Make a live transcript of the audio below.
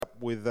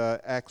up with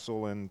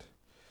Axel and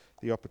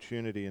the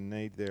opportunity and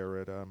need there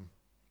at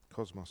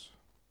Cosmos.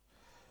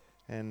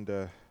 And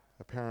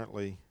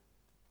apparently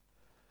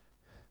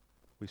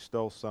we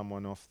stole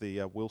someone off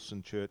the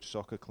Wilson Church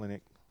soccer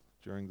clinic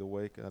during the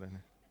week. I don't know.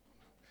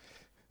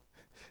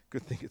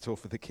 Good thing it's all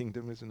for the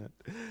kingdom, isn't it?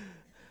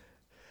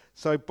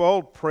 So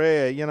bold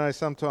prayer,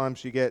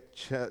 sometimes you get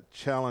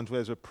challenged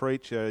as a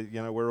preacher.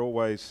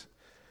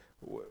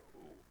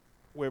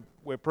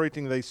 We're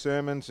preaching these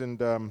sermons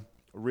and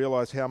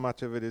realise how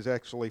much of it is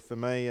actually for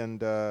me,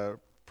 and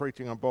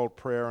preaching on bold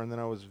prayer, and then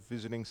I was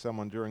visiting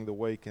someone during the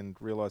week and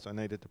realised I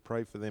needed to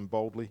pray for them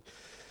boldly,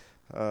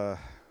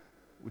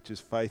 which is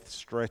faith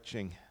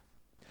stretching.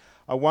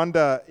 I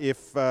wonder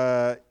if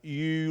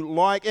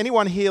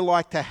anyone here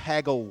like to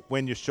haggle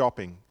when you're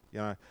shopping?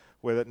 No,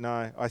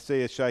 I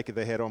see a shake of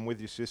the head. I'm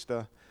with you,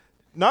 sister.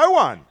 No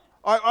one.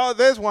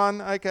 There's one.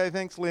 Okay,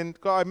 thanks, Lynn.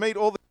 I meet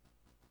all the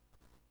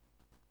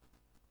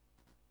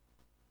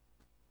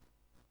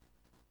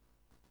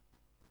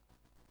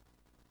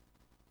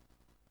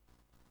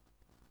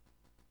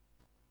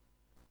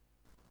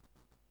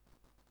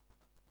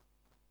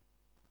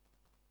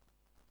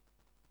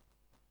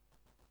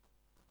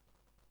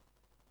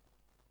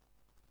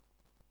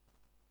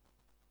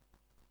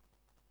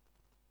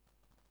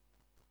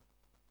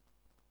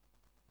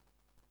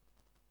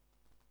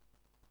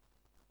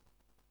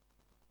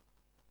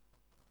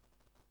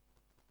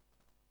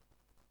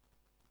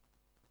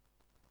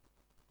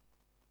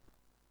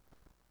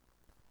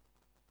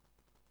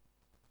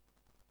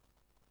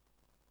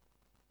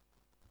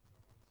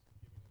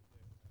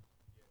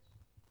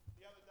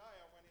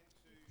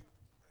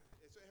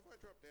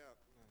dropped out.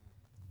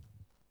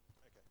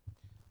 Okay.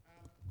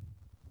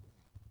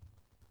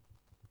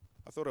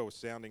 I thought I was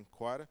sounding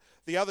quieter.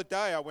 The other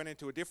day I went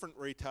into a different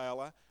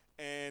retailer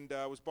and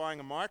was buying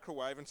a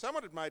microwave, and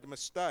someone had made a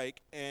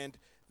mistake, and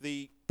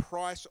the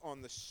price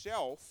on the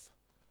shelf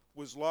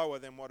was lower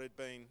than what had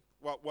been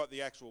what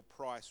the actual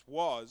price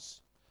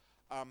was.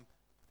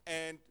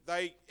 And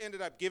they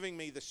ended up giving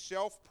me the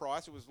shelf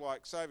price. It was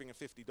like saving a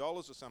 $50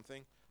 or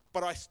something,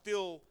 but I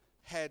still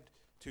had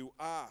to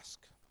ask.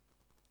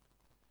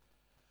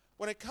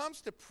 When it comes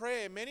to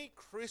prayer, many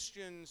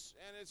Christians,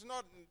 and it's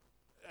not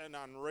an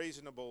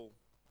unreasonable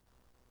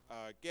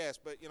guess,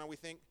 but we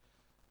think,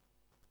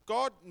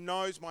 God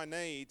knows my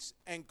needs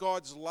and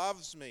God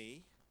loves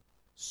me,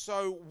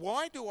 so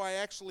why do I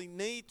actually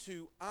need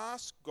to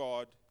ask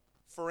God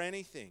for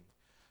anything?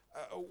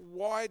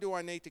 Why do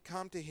I need to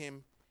come to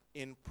Him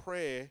in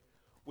prayer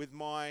with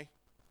my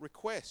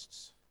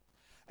requests?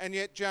 And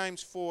yet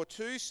James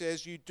 4:2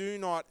 says, you do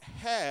not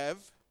have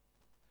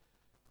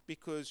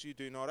because you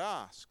do not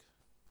ask.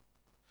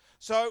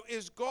 So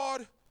is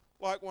God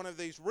like one of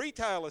these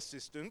retail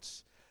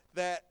assistants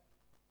that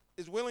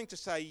is willing to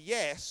say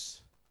yes,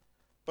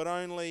 but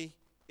only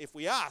if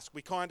we ask?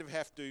 We kind of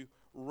have to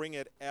wring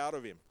it out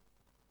of Him.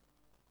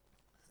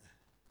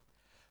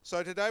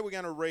 So today we're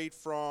going to read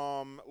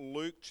from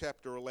Luke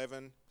chapter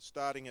 11,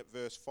 starting at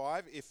verse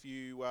 5. If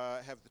you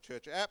have the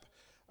church app,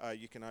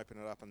 you can open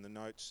it up in the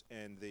notes,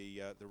 and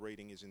the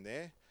reading is in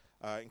there.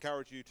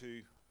 Encourage you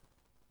to...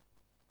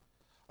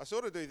 I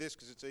sort of do this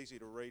because it's easy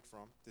to read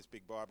from, this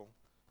big Bible,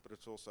 but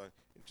it's also,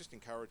 just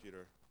encourage you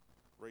to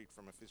read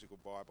from a physical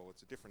Bible.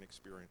 It's a different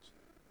experience.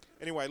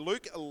 Anyway,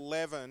 Luke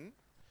 11,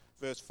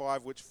 verse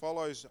 5, which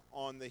follows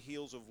on the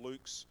heels of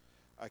Luke's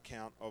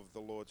account of the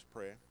Lord's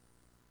Prayer.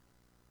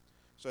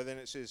 So then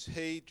it says,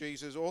 He,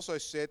 Jesus, also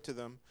said to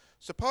them,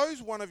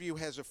 suppose one of you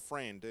has a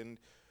friend and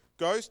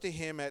goes to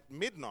him at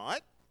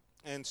midnight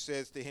and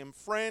says to him,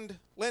 friend,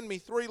 lend me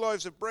 3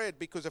 loaves of bread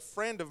because a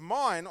friend of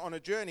mine on a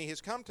journey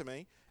has come to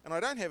me and I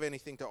don't have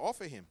anything to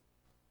offer him.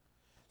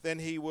 Then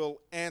he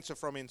will answer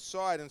from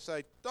inside and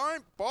say,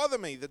 don't bother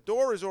me. The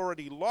door is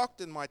already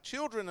locked and my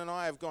children and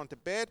I have gone to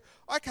bed.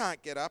 I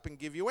can't get up and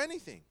give you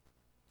anything.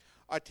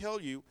 I tell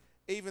you,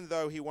 even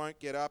though he won't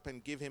get up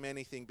and give him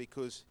anything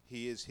because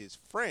he is his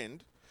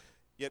friend,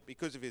 yet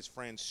because of his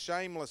friend's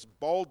shameless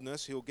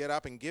boldness, he'll get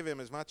up and give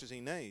him as much as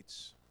he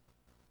needs.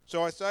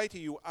 So I say to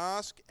you,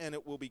 ask and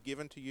it will be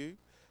given to you.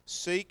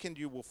 Seek and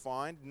you will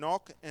find.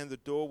 Knock and the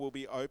door will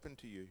be open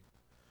to you.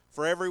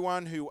 For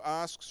everyone who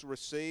asks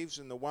receives,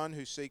 and the one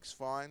who seeks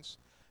finds,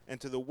 and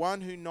to the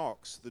one who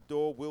knocks the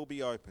door will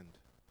be opened.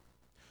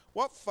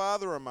 What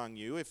father among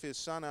you, if his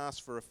son asks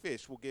for a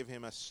fish, will give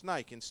him a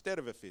snake instead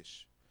of a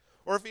fish?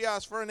 Or if he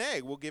asks for an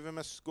egg, will give him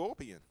a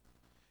scorpion?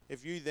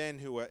 If you then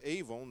who are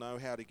evil know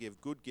how to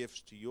give good gifts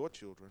to your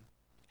children,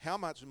 how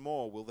much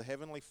more will the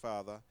Heavenly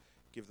Father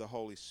give the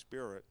Holy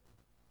Spirit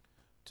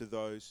to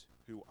those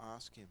who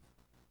ask Him?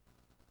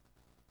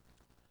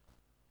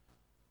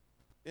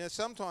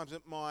 Sometimes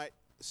it might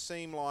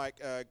seem like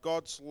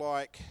God's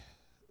like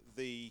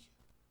the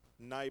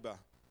neighbour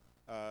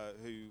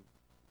who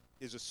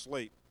is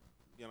asleep,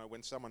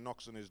 when someone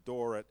knocks on his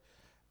door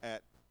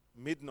at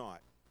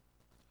midnight.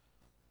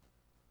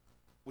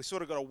 We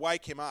sort of got to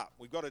wake him up.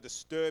 We've got to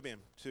disturb him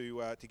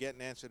to get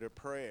an answer to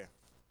prayer.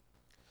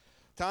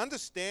 To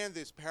understand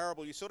this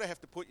parable, you sort of have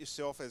to put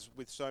yourself, as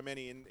with so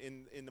many,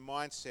 in the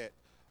mindset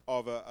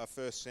of a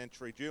first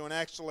century Jew, and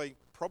actually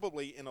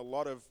probably in a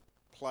lot of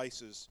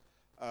places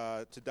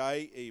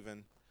today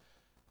even,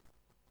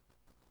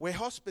 where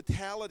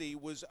hospitality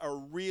was a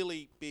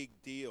really big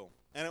deal.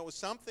 And it was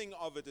something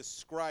of a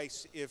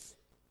disgrace if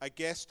a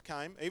guest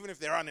came, even if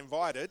they're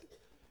uninvited,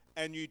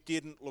 and you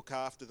didn't look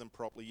after them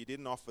properly. You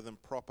didn't offer them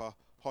proper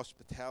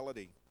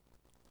hospitality.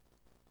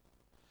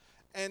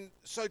 And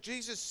so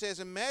Jesus says,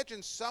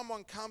 imagine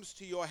someone comes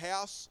to your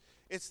house,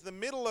 it's the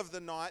middle of the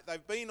night,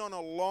 they've been on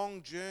a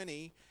long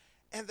journey,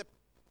 and the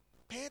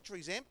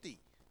pantry's empty,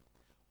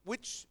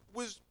 which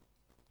was,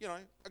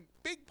 a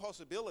big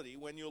possibility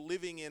when you're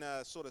living in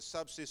a sort of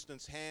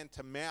subsistence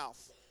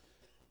hand-to-mouth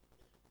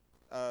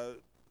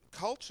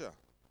culture.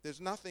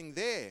 There's nothing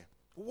there.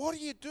 What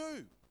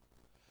do?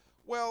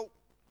 Well,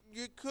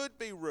 you could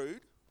be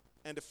rude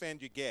and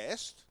offend your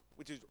guest,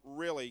 which is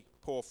really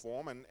poor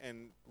form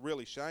and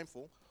really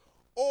shameful,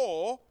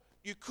 or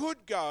you could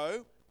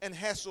go and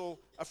hassle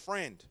a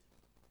friend.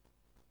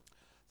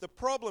 The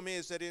problem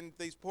is that in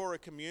these poorer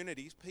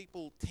communities,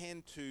 people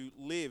tend to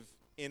live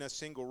in a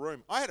single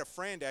room. I had a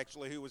friend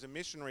actually who was a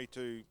missionary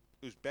to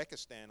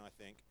Uzbekistan, I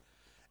think,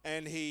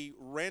 and he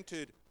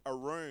rented a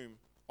room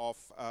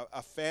off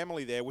a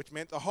family there, which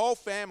meant the whole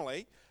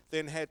family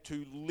then had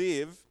to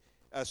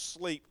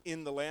sleep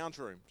in the lounge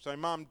room. So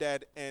mum,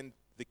 dad, and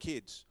the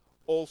kids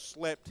all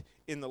slept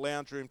in the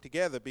lounge room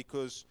together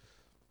because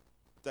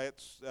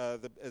that's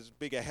as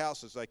big a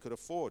house as they could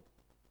afford.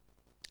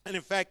 And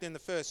in fact, in the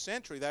first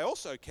century, they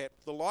also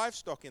kept the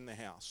livestock in the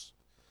house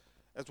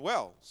as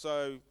well.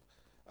 So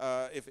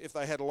if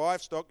they had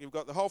livestock, you've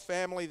got the whole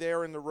family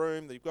there in the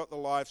room, you've got the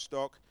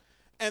livestock.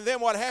 And then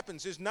what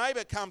happens is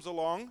neighbour comes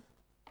along,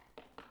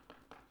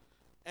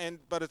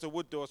 but it's a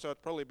wood door, so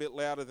it's probably a bit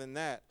louder than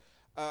that.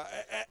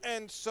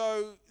 And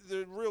so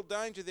the real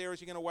danger there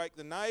is you're going to wake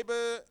the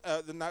neighbour,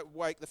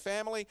 wake the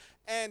family,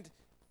 and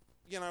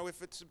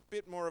if it's a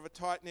bit more of a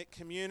tight-knit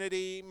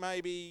community,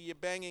 maybe you're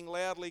banging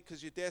loudly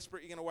because you're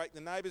desperate, you're going to wake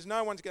the neighbours.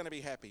 No one's going to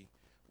be happy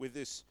with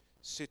this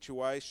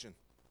situation.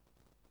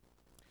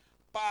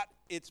 But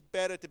it's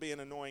better to be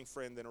an annoying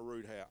friend than a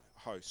rude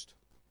host.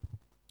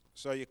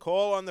 So you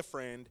call on the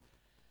friend,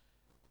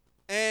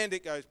 and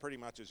it goes pretty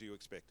much as you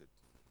expected.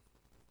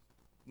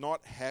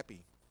 Not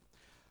happy.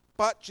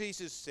 But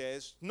Jesus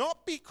says,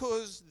 not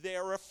because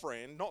they're a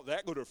friend, not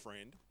that good a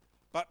friend,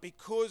 but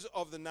because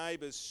of the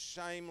neighbour's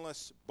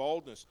shameless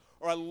boldness.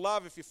 Or I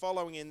love, if you're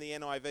following in the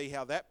NIV,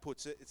 how that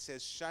puts it. It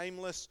says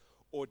shameless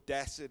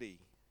audacity.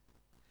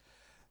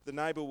 The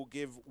neighbour will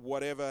give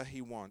whatever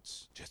he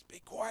wants. Just be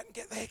quiet and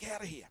get the heck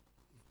out of here.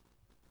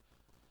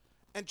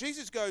 And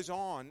Jesus goes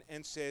on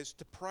and says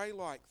to pray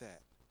like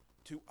that,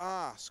 to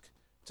ask,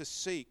 to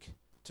seek,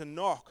 to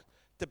knock,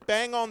 to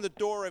bang on the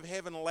door of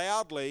heaven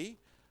loudly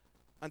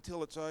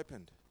until it's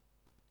opened.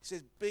 He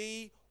says,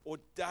 be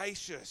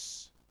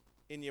audacious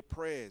in your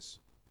prayers.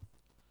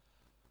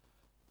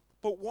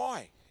 But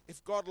why?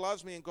 If God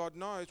loves me and God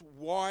knows,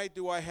 why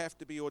do I have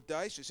to be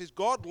audacious? Is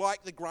God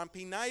like the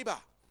grumpy neighbour?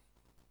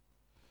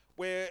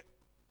 Where,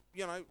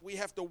 we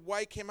have to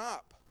wake him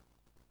up.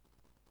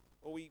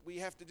 Or we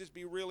have to just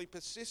be really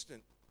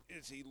persistent.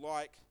 Is he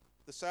like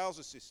the sales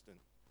assistant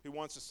who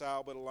wants a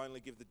sale but will only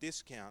give the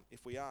discount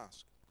if we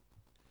ask?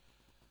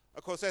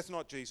 Of course, that's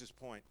not Jesus'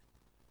 point.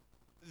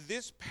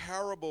 This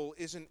parable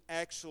isn't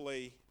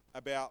actually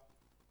about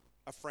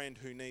a friend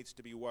who needs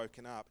to be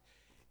woken up.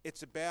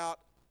 It's about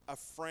a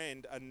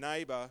friend, a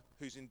neighbour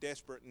who's in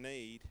desperate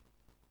need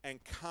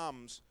and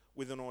comes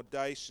with an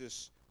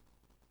audacious,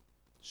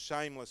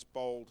 shameless,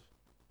 bold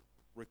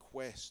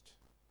request.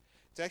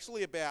 It's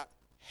actually about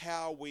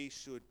how we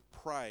should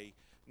pray,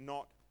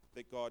 not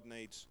that God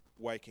needs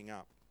waking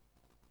up.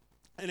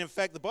 And in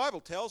fact, the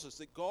Bible tells us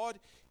that God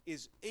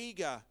is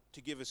eager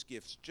to give us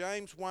gifts.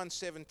 James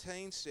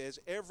 1:17 says,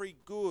 every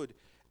good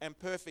and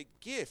perfect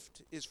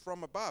gift is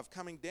from above,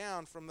 coming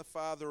down from the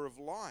Father of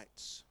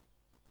lights.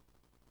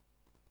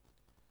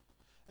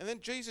 And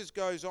then Jesus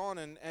goes on,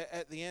 and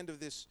at the end of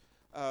this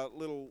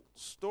little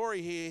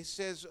story here, he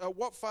says,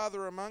 what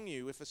father among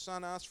you, if a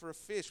son asks for a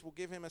fish, will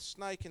give him a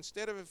snake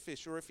instead of a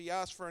fish? Or if he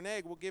asks for an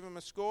egg, will give him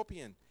a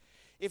scorpion?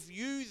 If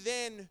you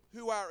then,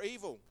 who are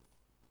evil,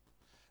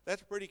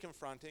 that's pretty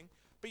confronting.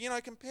 But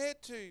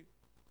compared to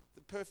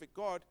the perfect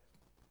God,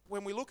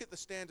 when we look at the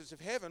standards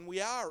of heaven,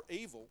 we are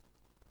evil.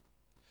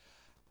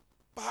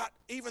 But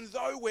even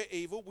though we're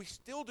evil, we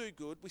still do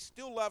good. We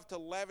still love to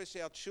lavish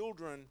our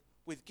children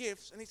with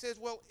gifts. And he says,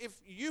 well, if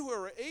you who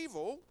are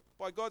evil,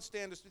 by God's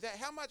standards, do that,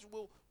 how much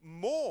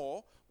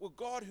more will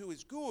God, who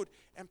is good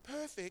and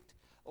perfect,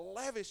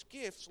 lavish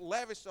gifts,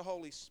 lavish the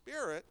Holy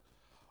Spirit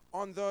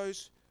on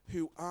those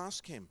who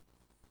ask him?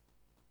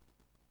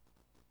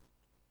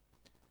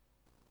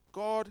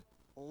 God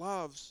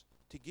loves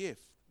to give,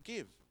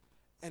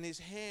 and his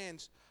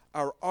hands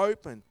are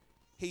open.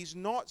 He's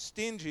not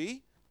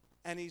stingy,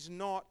 and he's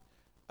not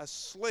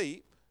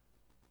asleep.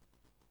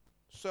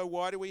 So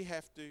why do we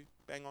have to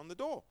bang on the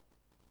door?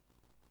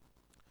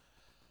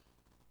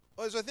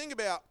 Well, as I think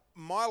about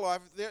my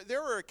life,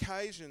 there are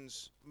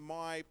occasions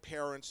my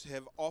parents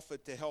have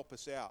offered to help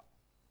us out.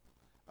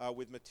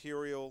 with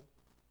material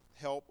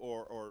help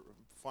or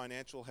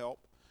financial help.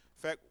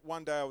 In fact,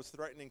 one day I was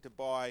threatening to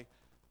buy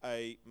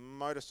a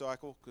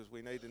motorcycle because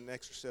we needed an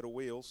extra set of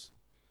wheels,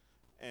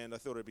 and I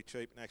thought it'd be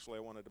cheap, and actually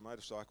I wanted a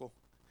motorcycle.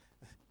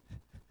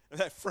 And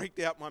that freaked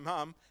out my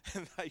mum,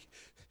 and they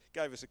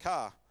gave us a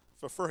car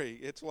for free.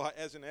 It's like,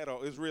 as an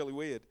adult, it was really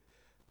weird,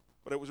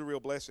 but it was a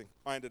real blessing.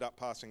 I ended up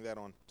passing that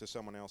on to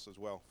someone else as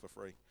well for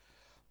free.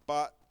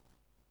 But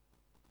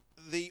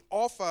the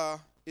offer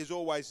is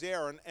always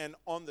there and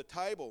on the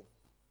table.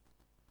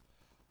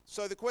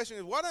 So the question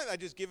is, why don't they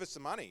just give us the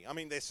money? I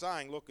mean, they're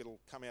saying, look, it'll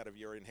come out of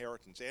your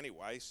inheritance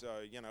anyway, so,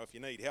 if you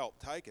need help,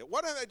 take it.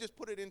 Why don't they just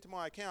put it into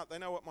my account? They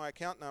know what my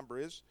account number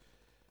is.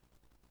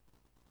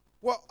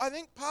 Well, I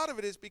think part of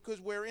it is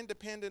because we're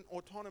independent,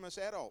 autonomous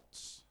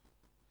adults.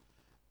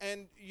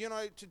 And,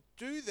 to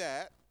do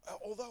that,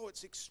 although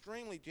it's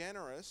extremely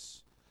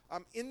generous,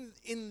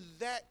 in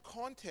that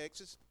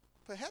context, it's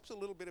perhaps a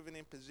little bit of an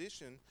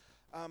imposition,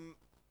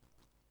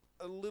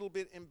 a little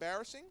bit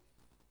embarrassing.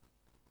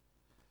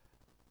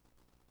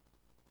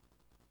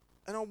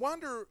 And I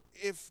wonder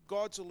if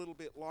God's a little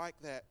bit like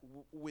that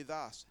with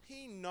us.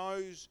 He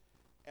knows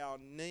our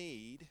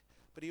need,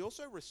 but he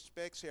also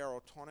respects our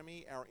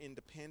autonomy, our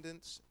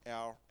independence,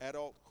 our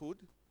adulthood.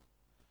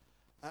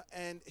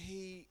 And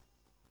he,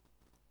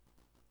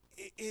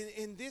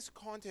 in this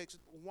context,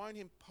 won't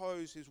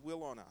impose his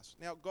will on us.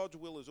 Now, God's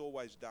will is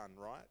always done,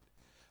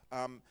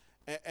 right?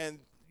 And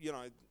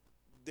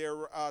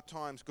there are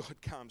times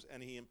God comes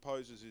and he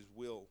imposes his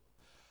will.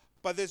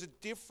 But there's a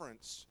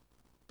difference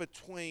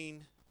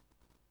between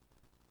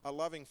a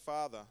loving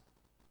father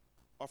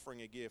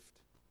offering a gift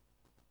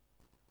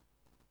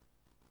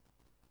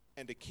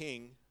and a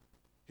king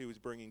who is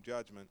bringing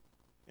judgment,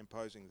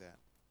 imposing that.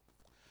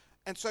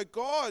 And so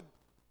God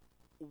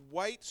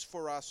waits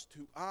for us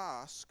to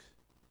ask,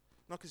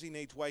 not because he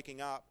needs waking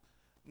up,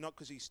 not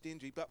because he's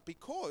stingy, but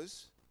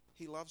because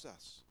he loves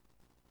us.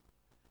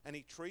 And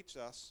he treats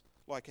us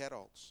like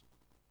adults.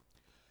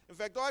 In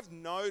fact, I've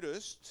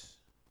noticed,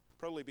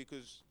 probably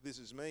because this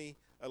is me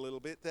a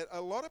little bit, that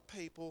a lot of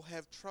people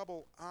have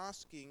trouble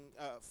asking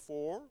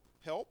for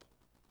help.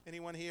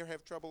 Anyone here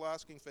have trouble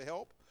asking for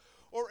help?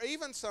 Or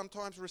even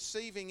sometimes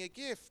receiving a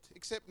gift,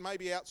 except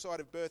maybe outside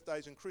of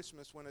birthdays and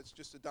Christmas when it's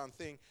just a done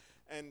thing.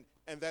 And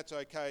that's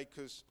okay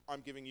because I'm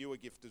giving you a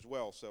gift as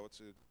well. So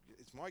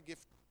it's my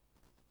gift.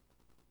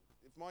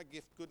 Is my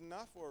gift good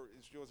enough, or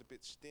is yours a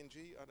bit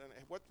stingy? I don't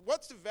know.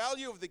 What's the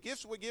value of the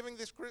gifts we're giving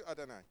this Christmas? I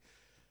don't know.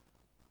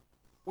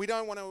 We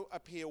don't want to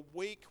appear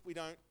weak. We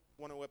don't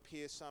want to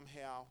appear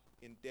somehow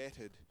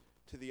indebted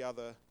to the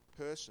other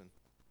person.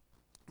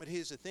 But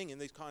here's the thing, in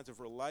these kinds of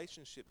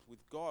relationships with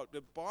God,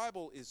 the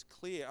Bible is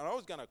clear, and I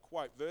was going to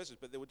quote verses,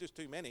 but there were just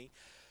too many,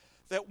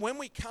 that when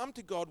we come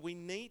to God, we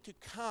need to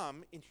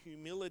come in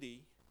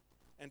humility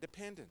and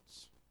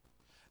dependence.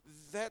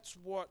 That's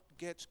what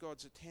gets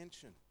God's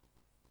attention.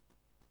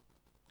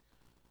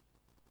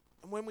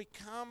 And when we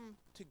come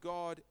to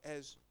God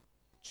as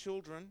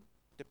children,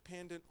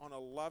 dependent on a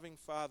loving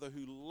Father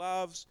who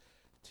loves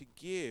to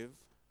give,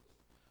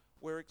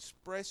 we're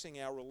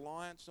expressing our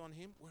reliance on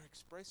him, we're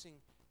expressing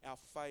our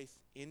faith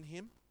in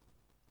him.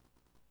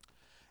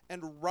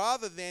 And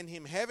rather than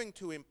him having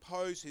to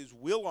impose his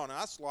will on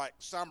us like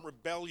some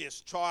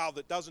rebellious child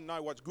that doesn't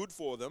know what's good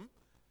for them,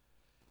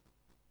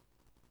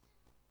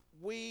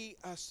 we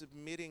are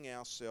submitting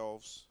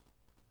ourselves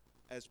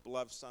as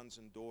beloved sons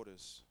and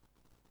daughters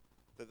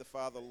that the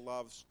Father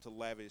loves to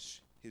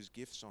lavish his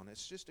gifts on.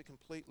 It's just a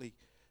completely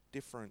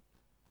different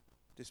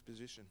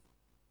disposition.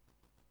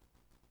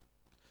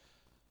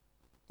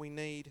 We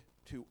need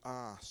to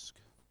ask,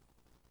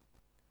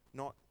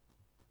 not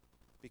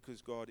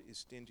because God is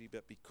stingy,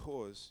 but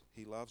because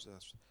he loves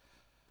us.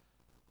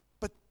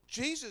 But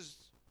Jesus'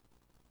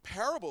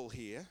 parable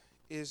here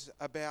is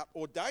about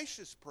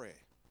audacious prayer,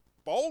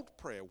 bold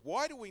prayer.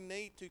 Why do we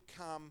need to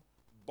come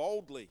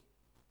boldly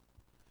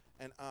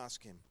and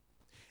ask him?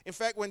 In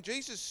fact, when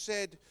Jesus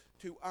said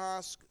to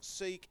ask,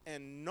 seek,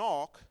 and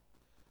knock,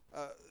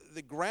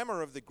 the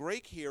grammar of the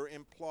Greek here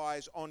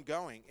implies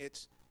ongoing.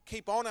 It's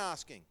keep on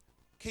asking,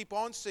 keep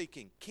on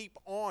seeking, keep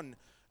on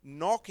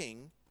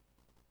knocking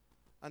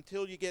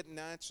until you get an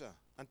answer,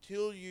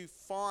 until you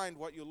find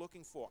what you're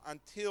looking for,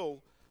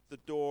 until the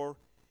door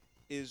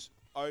is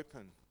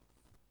open.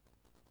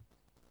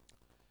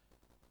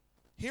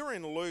 Here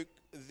in Luke,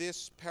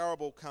 this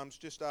parable comes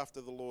just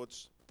after the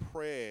Lord's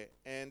Prayer.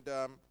 And,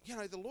 the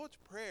Lord's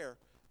Prayer,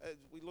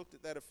 we looked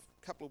at that a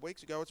couple of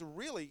weeks ago, it's a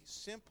really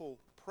simple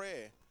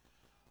prayer.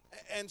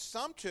 And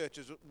some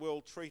churches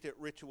will treat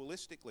it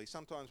ritualistically.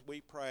 Sometimes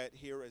we pray it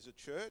here as a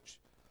church.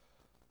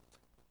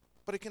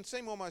 But it can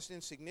seem almost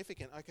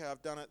insignificant. Okay,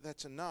 I've done it,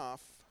 that's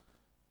enough.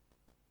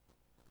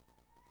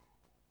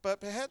 But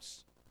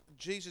perhaps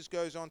Jesus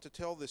goes on to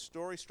tell this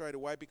story straight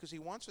away because he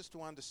wants us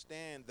to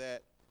understand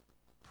that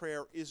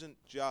prayer isn't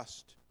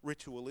just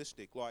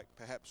ritualistic like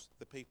perhaps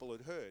the people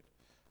had heard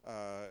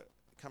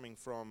coming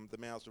from the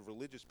mouths of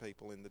religious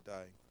people in the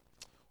day.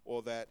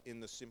 Or that in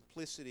the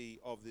simplicity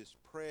of this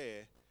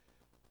prayer,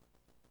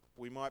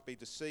 we might be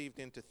deceived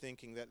into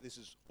thinking that this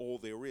is all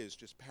there is,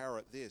 just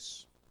parrot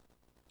this.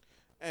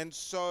 And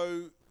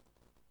so,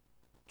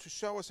 to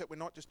show us that we're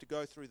not just to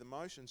go through the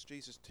motions,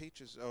 Jesus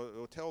teaches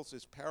or tells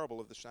this parable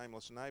of the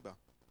shameless neighbour.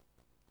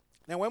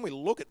 Now, when we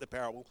look at the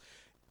parable,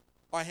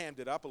 I hammed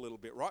it up a little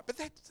bit, right? But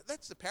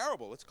that's the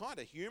parable. It's kind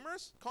of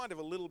humorous, kind of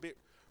a little bit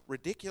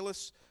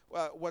ridiculous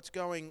what's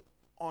going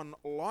on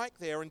like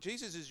there. And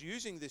Jesus is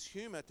using this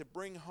humour to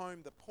bring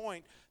home the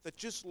point that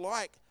just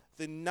like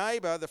the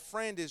neighbour, the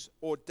friend is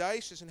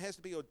audacious and has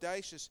to be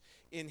audacious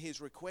in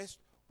his request,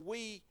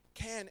 we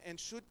can and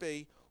should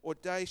be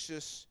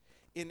audacious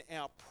in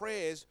our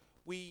prayers.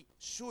 We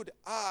should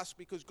ask,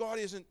 because God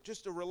isn't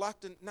just a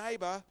reluctant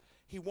neighbour.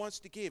 He wants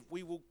to give.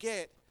 We will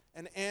get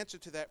an answer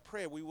to that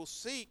prayer. We will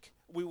seek,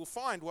 we will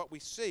find what we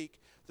seek.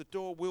 The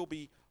door will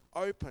be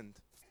opened.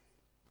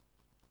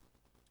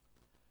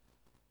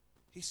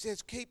 He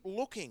says, keep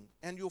looking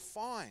and you'll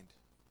find.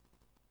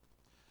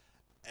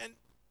 And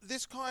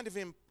this kind of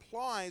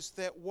implies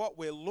that what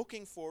we're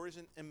looking for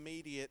isn't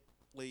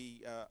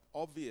immediately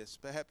obvious.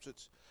 Perhaps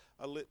it's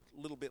a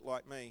little bit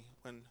like me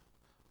when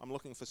I'm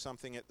looking for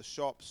something at the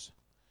shops,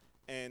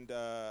 and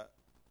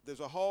there's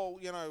a whole,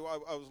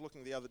 I was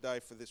looking the other day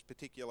for this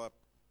particular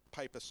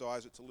paper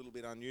size. It's a little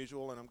bit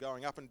unusual, and I'm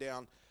going up and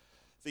down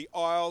the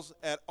aisles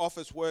at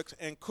Officeworks,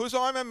 and because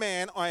I'm a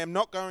man, I am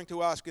not going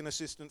to ask an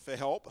assistant for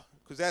help,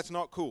 because that's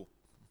not cool,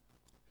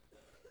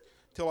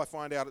 till I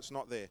find out it's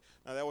not there.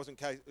 Now, that wasn't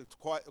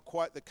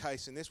quite the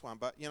case in this one,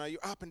 but, you're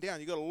up and down.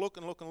 You've got to look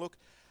and look and look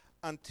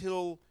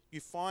until you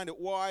find it.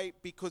 Why?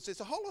 Because there's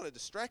a whole lot of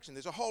distraction.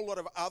 There's a whole lot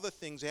of other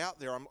things out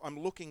there. I'm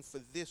looking for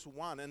this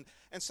one, and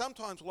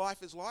sometimes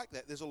life is like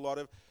that. There's a lot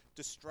of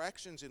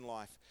distractions in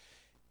life.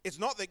 It's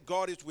not that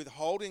God is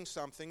withholding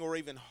something or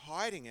even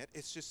hiding it.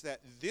 It's just that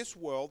this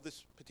world,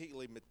 this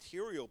particularly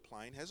material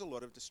plane, has a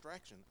lot of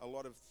distraction, a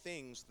lot of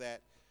things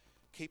that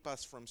keep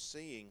us from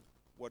seeing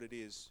what it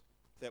is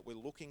that we're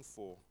looking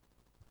for.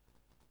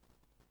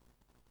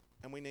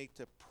 And we need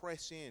to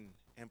press in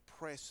and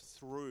press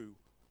through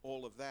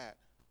all of that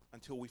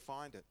until we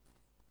find it.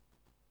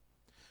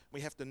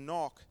 We have to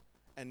knock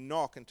and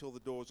knock until the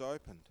door's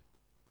opened.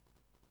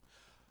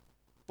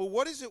 But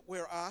what is it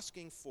we're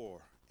asking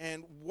for?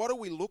 And what are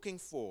we looking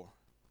for?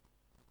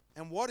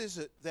 And what is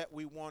it that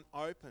we want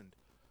opened?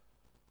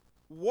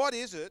 What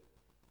is it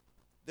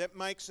that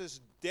makes us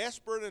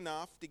desperate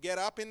enough to get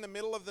up in the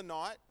middle of the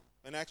night,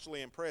 and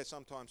actually in prayer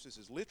sometimes this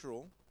is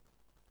literal,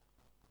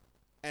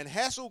 and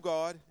hassle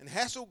God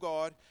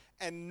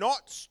and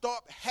not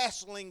stop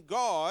hassling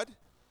God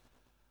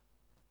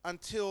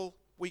until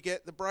we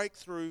get the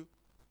breakthrough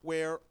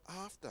we're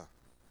after?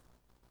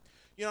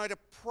 To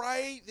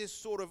pray this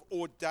sort of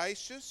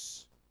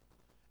audacious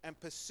and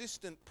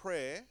persistent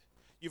prayer,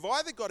 you've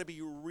either got to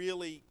be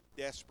really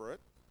desperate,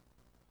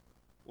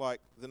 like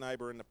the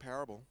neighbour in the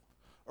parable,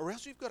 or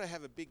else you've got to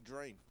have a big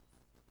dream.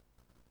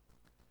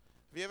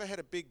 Have you ever had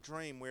a big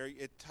dream where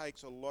it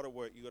takes a lot of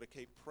work? You've got to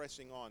keep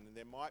pressing on, and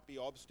there might be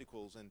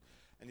obstacles, and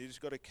you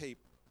just got to keep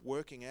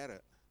working at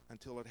it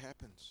until it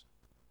happens.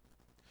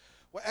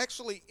 Well,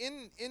 actually,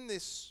 in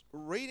this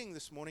reading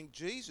this morning,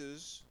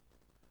 Jesus...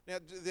 Now,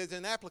 there's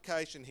an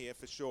application here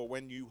for sure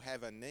when you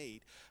have a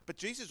need, but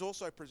Jesus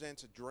also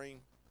presents a dream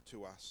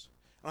to us.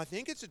 And I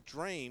think it's a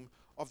dream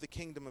of the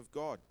kingdom of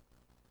God.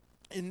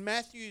 In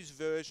Matthew's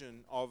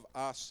version of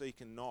Ask, Seek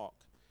and Knock,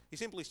 he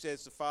simply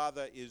says the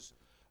Father is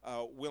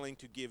willing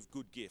to give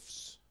good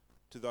gifts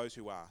to those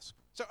who ask.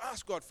 So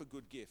ask God for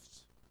good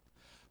gifts.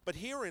 But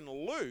here in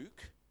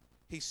Luke,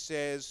 he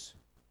says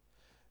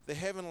the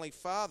Heavenly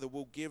Father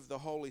will give the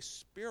Holy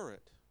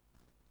Spirit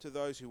to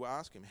those who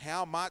ask him.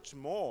 How much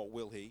more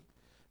will he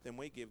than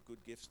we give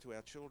good gifts to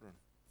our children?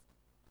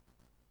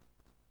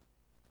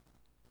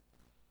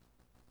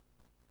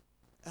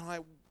 And I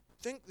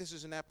think this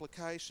is an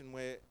application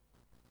where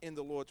in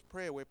the Lord's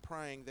Prayer we're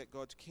praying that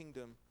God's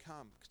kingdom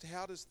come. Because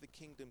how does the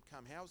kingdom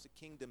come? How does the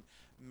kingdom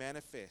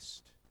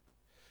manifest?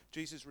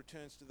 Jesus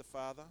returns to the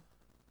Father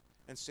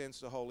and sends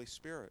the Holy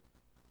Spirit.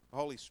 The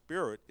Holy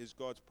Spirit is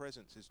God's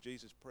presence, is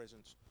Jesus'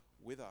 presence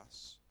with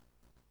us.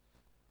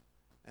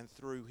 And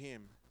through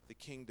him, the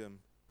kingdom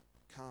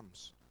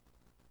comes.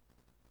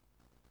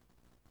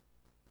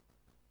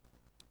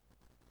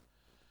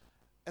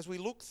 As we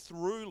look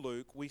through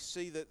Luke, we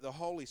see that the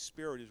Holy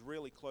Spirit is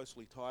really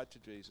closely tied to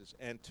Jesus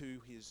and to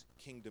his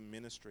kingdom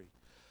ministry.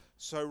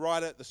 So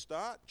right at the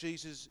start,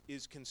 Jesus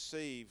is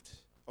conceived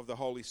of the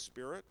Holy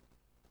Spirit.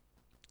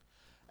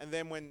 And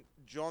then when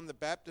John the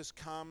Baptist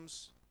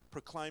comes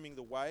proclaiming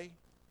the way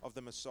of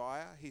the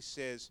Messiah, he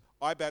says,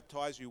 I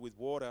baptize you with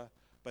water,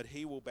 but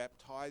he will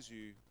baptize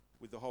you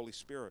with the Holy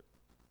Spirit.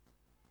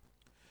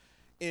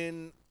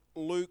 In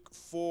Luke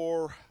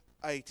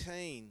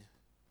 4:18,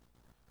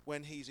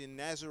 when he's in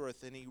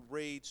Nazareth and he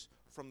reads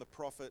from the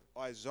prophet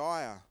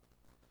Isaiah,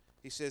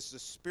 he says, the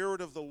Spirit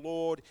of the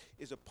Lord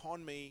is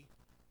upon me.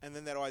 And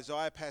then that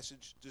Isaiah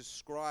passage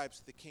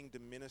describes the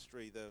kingdom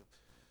ministry. The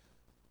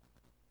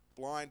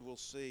blind will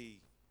see,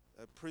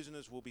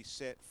 prisoners will be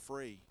set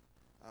free,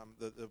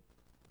 the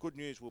good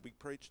news will be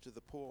preached to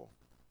the poor.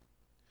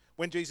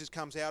 When Jesus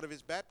comes out of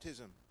his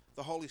baptism,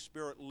 the Holy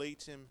Spirit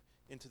leads him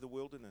into the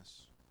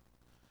wilderness.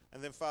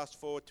 And then fast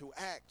forward to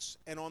Acts,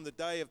 and on the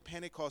day of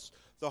Pentecost,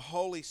 the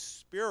Holy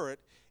Spirit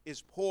is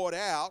poured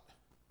out,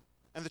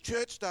 and the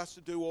church starts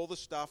to do all the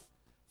stuff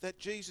that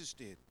Jesus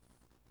did.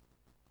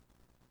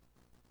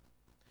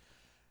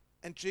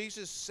 And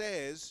Jesus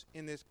says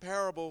in this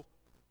parable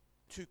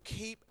to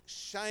keep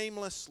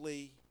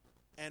shamelessly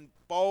and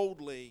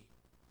boldly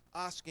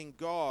asking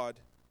God,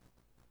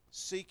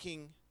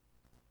 seeking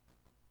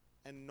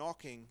and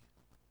knocking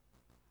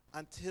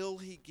until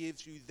he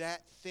gives you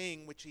that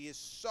thing which he is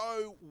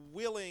so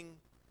willing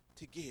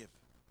to give.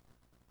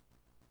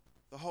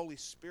 The Holy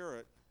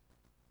Spirit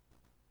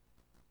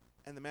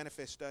and the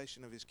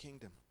manifestation of his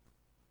kingdom.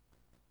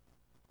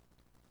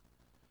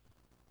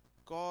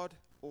 God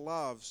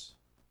loves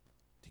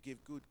to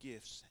give good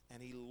gifts,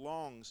 and he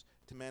longs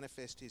to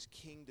manifest his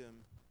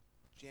kingdom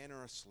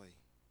generously.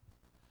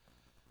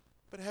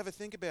 But have a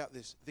think about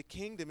this. The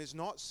kingdom is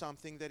not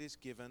something that is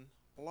given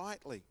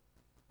lightly.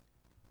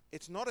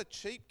 It's not a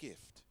cheap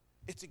gift.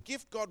 It's a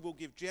gift God will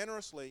give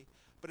generously,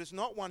 but it's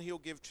not one he'll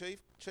give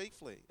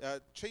cheaply.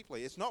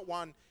 It's not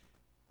one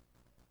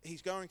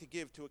he's going to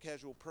give to a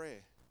casual prayer.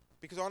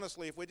 Because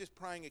honestly, if we're just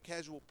praying a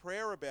casual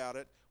prayer about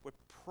it, we're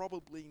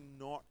probably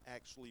not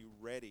actually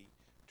ready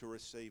to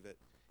receive it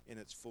in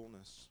its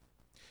fullness.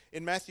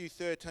 In Matthew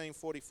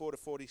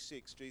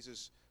 13:44-46,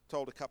 Jesus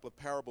told a couple of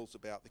parables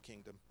about the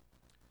kingdom.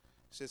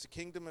 He says, the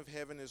kingdom of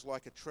heaven is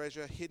like a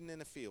treasure hidden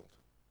in a field.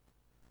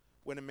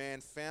 When a man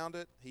found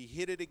it, he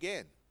hid it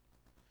again,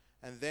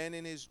 and then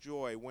in his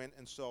joy went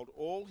and sold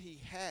all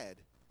he had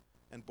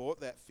and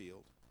bought that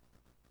field.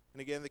 And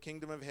again, the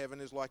kingdom of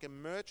heaven is like a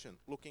merchant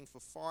looking for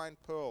fine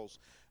pearls.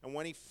 And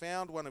when he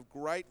found one of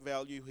great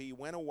value, he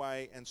went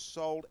away and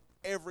sold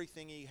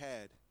everything he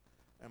had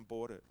and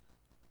bought it.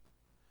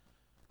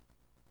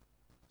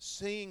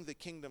 Seeing the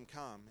kingdom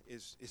come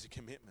is a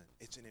commitment.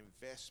 It's an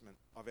investment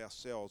of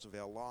ourselves, of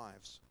our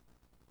lives.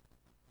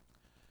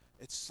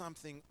 It's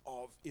something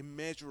of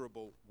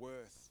immeasurable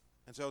worth.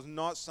 And so it's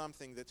not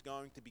something that's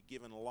going to be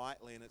given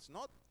lightly, and it's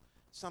not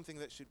something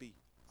that should be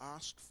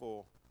asked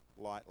for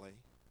lightly.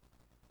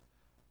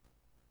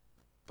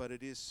 But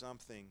it is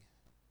something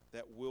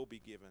that will be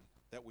given,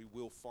 that we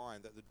will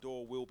find, that the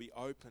door will be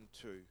open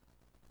to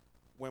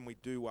when we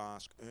do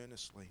ask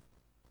earnestly.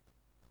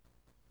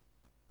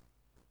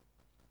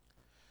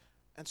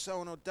 And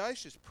so an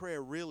audacious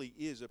prayer really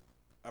is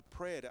a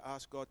prayer to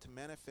ask God to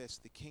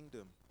manifest the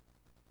kingdom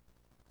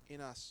in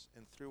us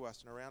and through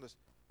us and around us.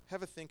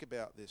 Have a think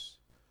about this.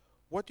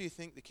 What do you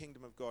think the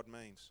kingdom of God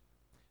means?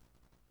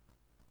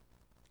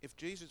 If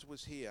Jesus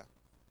was here,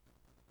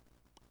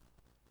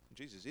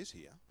 Jesus is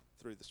here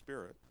through the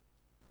Spirit,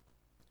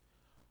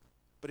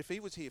 but if he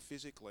was here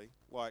physically,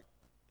 like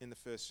in the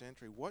first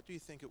century, what do you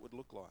think it would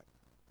look like?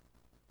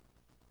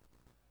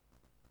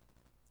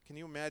 Can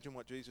you imagine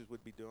what Jesus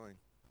would be doing?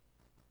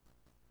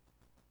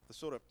 The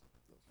sort of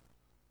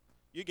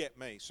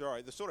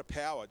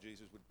power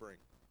Jesus would bring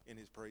in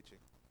his preaching.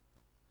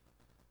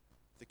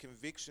 The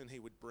conviction he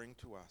would bring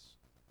to us.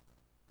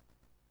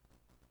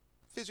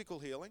 Physical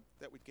healing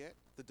that we'd get,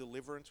 the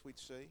deliverance we'd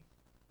see,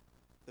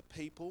 the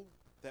people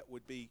that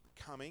would be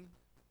coming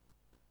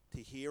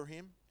to hear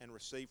him and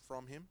receive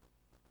from him,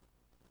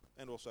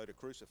 and also to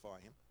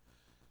crucify him.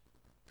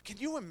 Can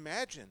you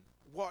imagine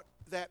what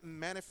that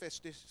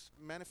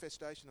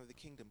manifestation of the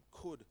kingdom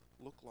could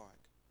look like?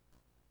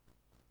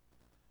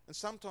 And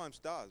sometimes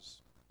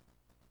does.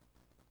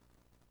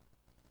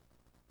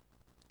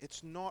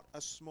 It's not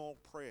a small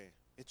prayer.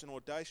 It's an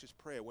audacious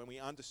prayer when we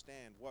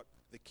understand what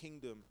the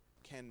kingdom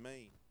can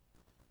mean,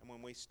 and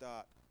when we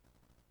start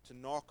to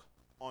knock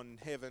on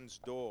heaven's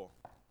door.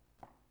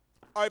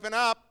 Open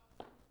up!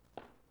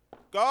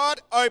 God,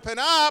 open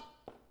up!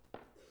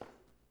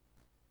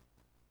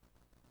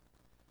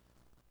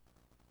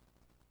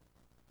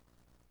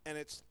 And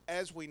it's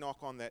as we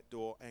knock on that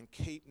door and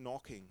keep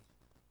knocking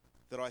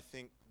that I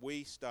think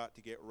we start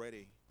to get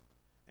ready.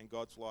 And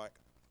God's like,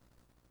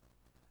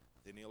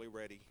 they're nearly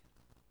ready.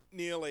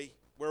 Nearly.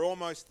 We're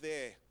almost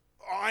there.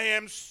 I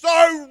am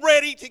so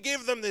ready to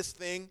give them this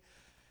thing.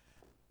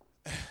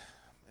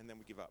 And then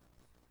we give up.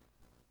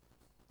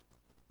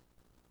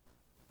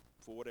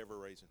 For whatever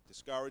reason.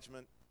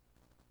 Discouragement.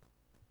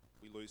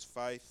 We lose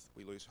faith.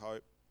 We lose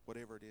hope.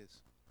 Whatever it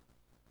is.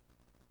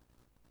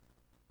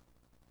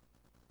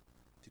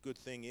 The good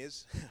thing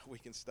is we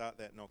can start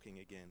that knocking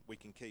again. We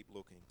can keep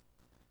looking.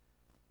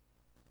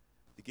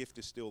 The gift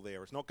is still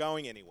there. It's not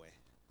going anywhere.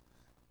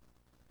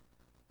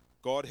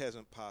 God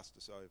hasn't passed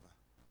us over.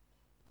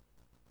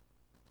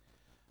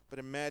 But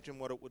imagine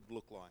what it would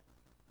look like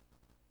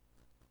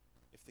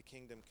if the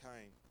kingdom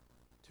came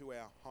to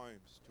our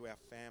homes, to our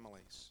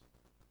families,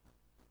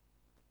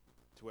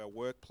 to our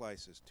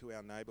workplaces, to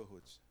our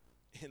neighbourhoods,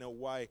 in a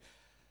way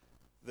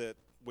that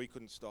we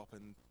couldn't stop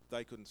and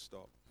they couldn't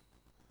stop.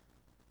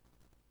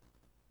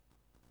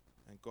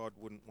 And God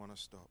wouldn't want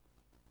to stop.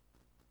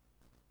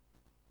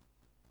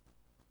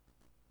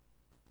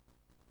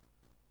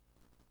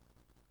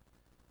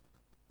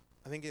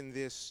 And think in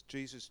this,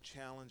 Jesus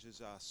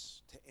challenges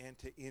us to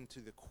enter into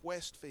the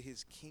quest for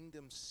his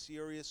kingdom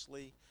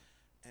seriously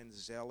and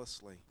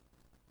zealously.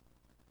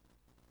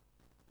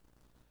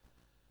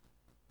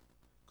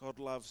 God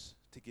loves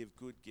to give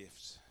good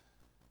gifts.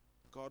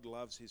 God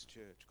loves his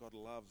church. God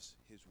loves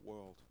his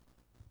world.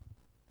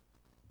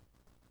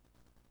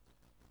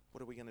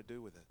 What are we going to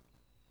do with it?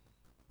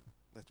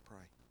 Let's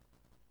pray.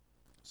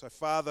 So,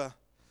 Father,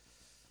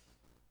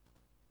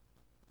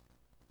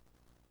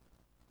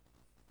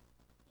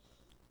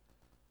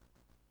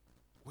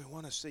 we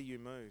want to see you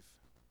move.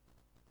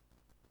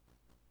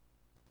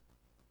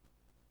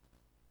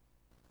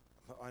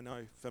 I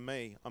know for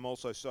me, I'm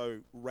also so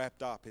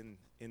wrapped up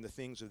in the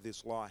things of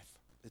this life.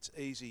 It's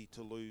easy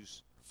to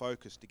lose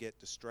focus, to get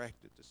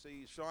distracted, to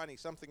see shining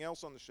something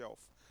else on the shelf,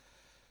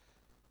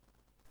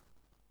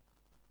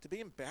 to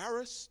be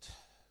embarrassed,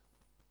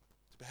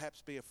 to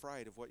perhaps be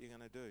afraid of what you're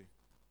going to do.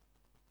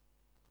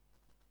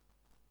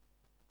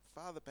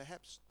 Father,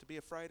 perhaps to be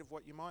afraid of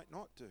what you might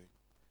not do.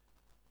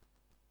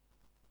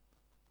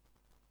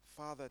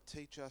 Father,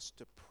 teach us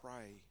to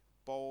pray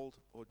bold,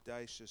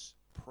 audacious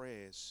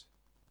prayers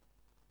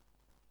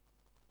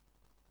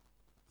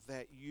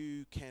that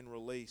you can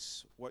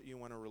release what you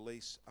want to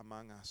release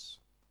among us.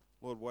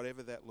 Lord,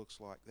 whatever that looks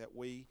like, that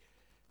we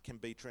can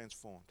be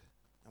transformed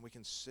and we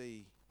can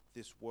see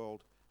this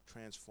world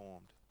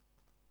transformed.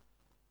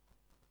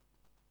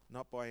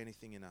 Not by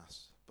anything in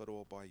us, but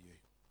all by you.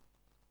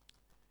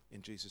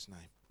 In Jesus'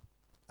 name,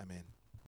 amen.